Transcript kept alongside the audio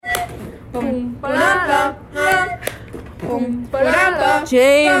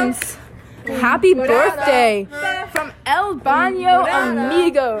James, happy birthday from El Bano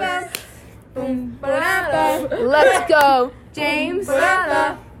Amigos. Let's go, James.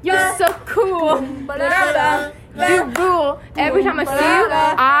 You're so cool. You rule. Every time I see you,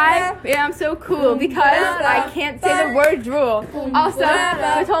 I am so cool because I can't say the word drool. Also,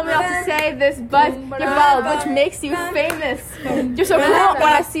 they told me not to say this, but you're bald, which makes you famous. You're so cool. When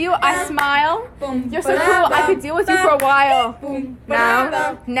I see you, I smile. You're so cool. I could deal with you for a while.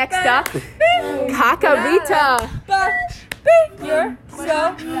 Now, next up, Kakarita. You're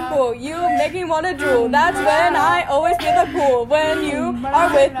so cool. You make me wanna drool. That's when I always feel the pool. When you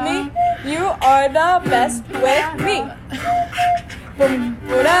are with me, you are the best with me.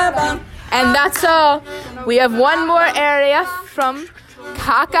 And that's all. We have one more area from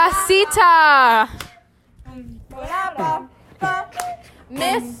Kakasita.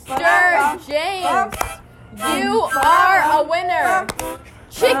 Mr. James, you are a winner.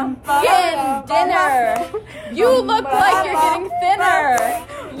 Chicken dinner. You look like you're getting thinner.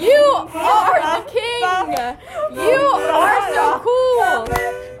 You are the king. You are so cool.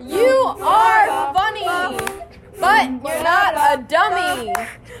 You are funny, but you're not a dummy.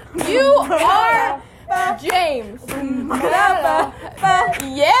 You are James.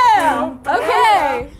 Yeah. Okay.